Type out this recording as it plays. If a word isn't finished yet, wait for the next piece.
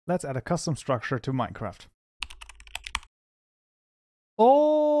let's add a custom structure to Minecraft.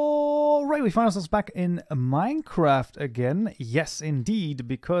 All right, we find ourselves back in Minecraft again. Yes, indeed,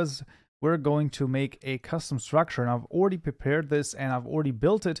 because we're going to make a custom structure. And I've already prepared this and I've already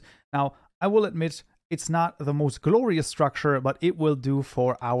built it. Now, I will admit, it's not the most glorious structure, but it will do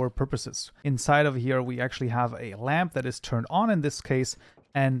for our purposes. Inside of here, we actually have a lamp that is turned on in this case,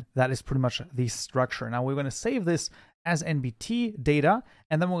 and that is pretty much the structure. Now, we're going to save this as NBT data,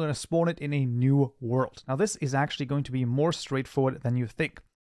 and then we're going to spawn it in a new world. Now, this is actually going to be more straightforward than you think.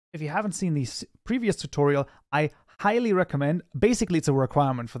 If you haven't seen the previous tutorial, I highly recommend, basically it's a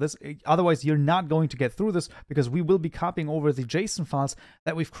requirement for this, otherwise you're not going to get through this, because we will be copying over the JSON files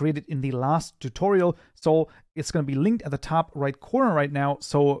that we've created in the last tutorial. So it's going to be linked at the top right corner right now,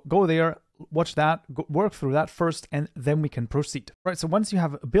 so go there, watch that, work through that first, and then we can proceed. Right, so once you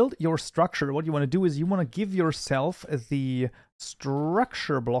have built your structure, what you want to do is you want to give yourself the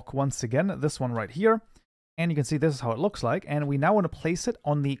structure block once again, this one right here, and you can see this is how it looks like, and we now want to place it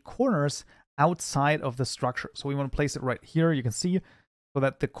on the corners outside of the structure. So we want to place it right here, you can see, so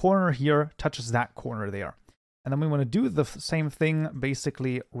that the corner here touches that corner there. And then we want to do the same thing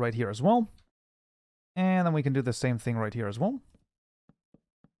basically right here as well. And then we can do the same thing right here as well.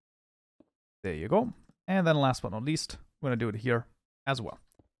 There you go. And then last but not least, we're going to do it here as well.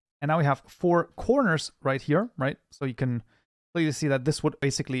 And now we have 4 corners right here, right? So you can clearly see that this would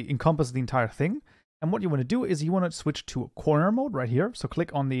basically encompass the entire thing. And what you want to do is you want to switch to corner mode right here. So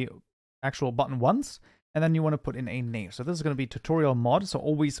click on the actual button once, and then you want to put in a name. So this is going to be tutorial mod. So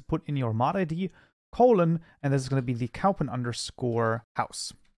always put in your mod ID, colon, and this is going to be the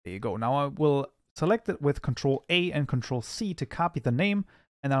Kaupen_house. There you go. Now I will select it with Control A and Control C to copy the name,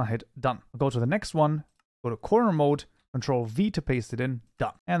 and then I'll hit done. I'll go to the next one, go to corner mode, Control V to paste it in,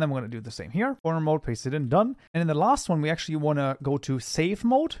 done. And then we're going to do the same here. Corner mode, paste it in, done. And in the last one, we actually want to go to save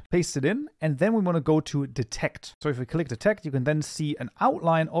mode, paste it in, and then we want to go to detect. So if we click detect, you can then see an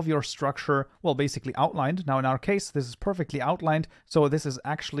outline of your structure, well, basically outlined. Now in our case, this is perfectly outlined. So this is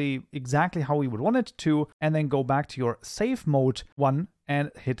actually exactly how we would want it to, and then go back to your save mode one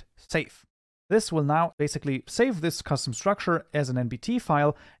and hit save. This will now basically save this custom structure as an NBT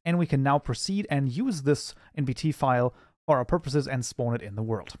file, and we can now proceed and use this NBT file for our purposes and spawn it in the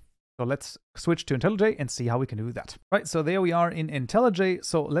world. So let's switch to IntelliJ and see how we can do that. Right, so there we are in IntelliJ.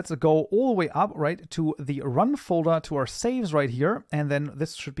 So let's go all the way up, right, to the run folder, to our saves right here. And then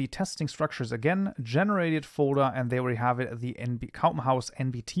this should be testing structures again, generated folder, and there we have it, the Kaupenjoe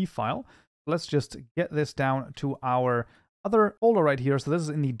NBT file. Let's just get this down to our other folder right here. So this is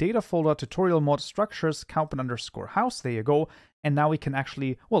in the data folder, tutorial mod structures, Kaupen_house. There you go. And now we can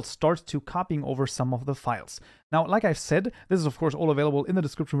actually, well, start to copying over some of the files. Now, like I've said, this is of course all available in the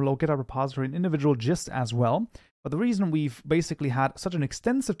description below, GitHub repository and individual gist as well. But the reason we've basically had such an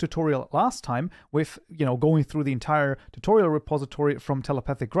extensive tutorial last time with, going through the entire tutorial repository from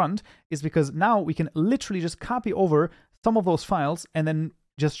Telepathic Grunt is because now we can literally just copy over some of those files and then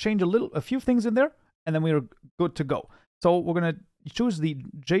just change a few things in there, and then we're good to go. So we're going to choose the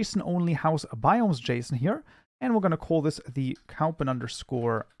JSON only house biomes JSON here, and we're going to call this the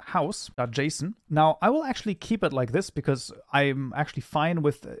Kaupen_house.json. Now, I will actually keep it like this because I'm actually fine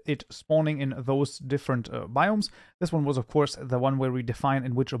with it spawning in those different biomes. This one was, of course, the one where we define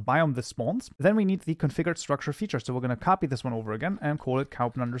in which biome this spawns. Then we need the configured structure feature. So we're going to copy this one over again and call it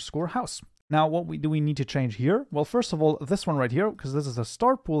Kaupen_house. Now, what do we need to change here? Well, first of all, this one right here, because this is a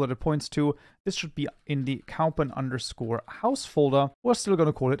start pool that it points to, this should be in the Kaupen_house folder. We're still going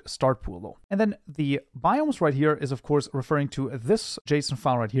to call it start pool though. And then the biomes right here is, of course, referring to this JSON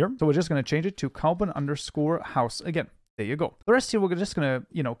file right here. So we're just going to change it to Kaupen_house again. There you go. The rest here, we're just going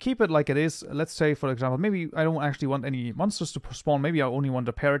to, keep it like it is. Let's say, for example, maybe I don't actually want any monsters to spawn. Maybe I only want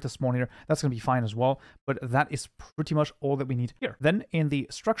a parrot to spawn here. That's going to be fine as well. But that is pretty much all that we need here. Then in the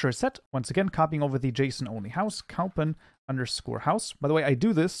structure set, once again, copying over the JSON only house, Kaupen_house. By the way, I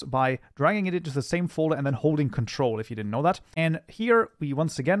do this by dragging it into the same folder and then holding Control, if you didn't know that. And here we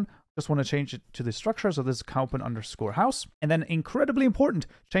once again just want to change it to the structure. So this is Kaupen_house. And then incredibly important,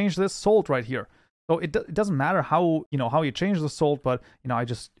 change this salt right here. So it doesn't matter how you change the salt, but I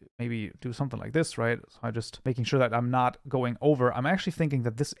just maybe do something like this, right? So I'm just making sure that I'm not going over. I'm actually thinking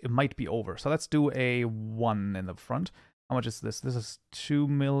that it might be over. So let's do a 1 in the front. How much is this? This is 2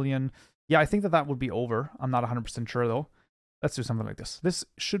 million. Yeah, I think that would be over. I'm not 100% sure though. Let's do something like this. This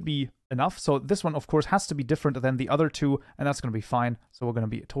should be enough. So this one, of course, has to be different than the other two, and that's going to be fine. So we're going to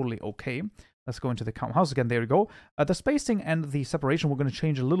be totally okay. Let's go into the Kaupenjoe again. There we go. The spacing and the separation, we're going to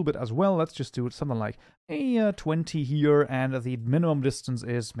change a little bit as well. Let's just do something like a 20 here, and the minimum distance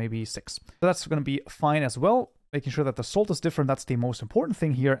is maybe 6. So that's going to be fine as well. making sure that the salt is different. That's the most important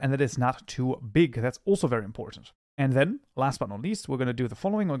thing here, and that it's not too big. That's also very important. And then, last but not least, we're going to do the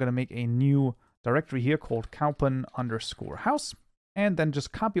following. We're going to make a new directory here called Kaupen_house, and then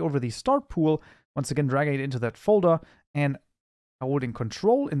just copy over the start pool. Once again, dragging it into that folder, and holding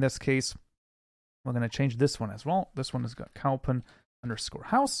Control in this case, we're going to change this one as well. This one has got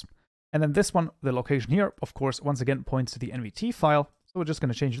Kaupen_house. And then this one, the location here, of course, once again points to the NBT file. So we're just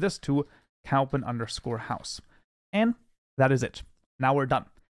going to change this to Kaupen_house. And that is it. Now we're done.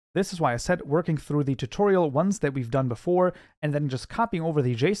 This is why I said working through the tutorial ones that we've done before and then just copying over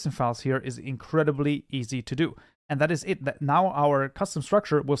the JSON files here is incredibly easy to do. And that is it. That now our custom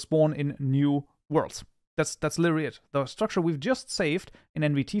structure will spawn in new worlds. That's literally it. The structure we've just saved in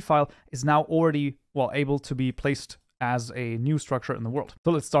NBT file is now already, well, able to be placed as a new structure in the world. So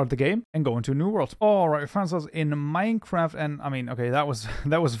let's start the game and go into a new world. All right, we found ourselves in Minecraft, and I mean, okay, that was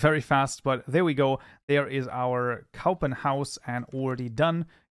very fast, but there we go. There is our Kaupen house and already done.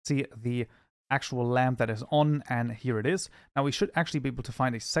 See the actual lamp that is on, and here it is. Now we should actually be able to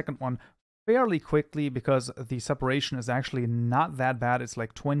find a second one fairly quickly because the separation is actually not that bad. It's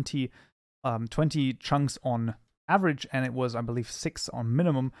like 20 chunks on average, and it was, I believe, 6 on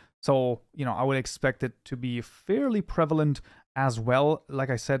minimum. So, you know, I would expect it to be fairly prevalent as well. Like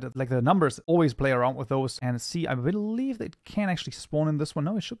I said, like the numbers, always play around with those and see. I believe that it can actually spawn in this one.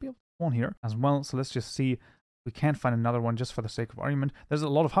 No, it should be able to spawn here as well. So let's just see. We can't find another one just for the sake of argument. There's a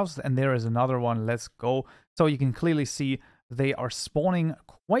lot of houses, and there is another one. Let's go. So you can clearly see they are spawning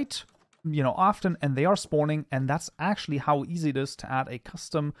quite, you know, often, and they are spawning, and that's actually how easy it is to add a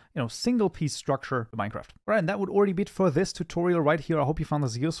custom, you know, single piece structure to Minecraft. All right, and that would already be it for this tutorial right here. I hope you found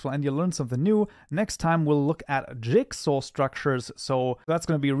this useful and you learned something new. Next time we'll look at jigsaw structures, so that's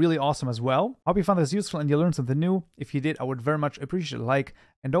going to be really awesome as well. I hope you found this useful and you learned something new. If you did, I would very much appreciate a like,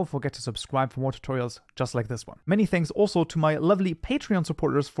 and don't forget to subscribe for more tutorials just like this one. Many thanks also to my lovely Patreon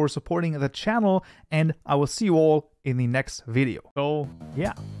supporters for supporting the channel, and I will see you all in the next video. So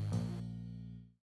yeah.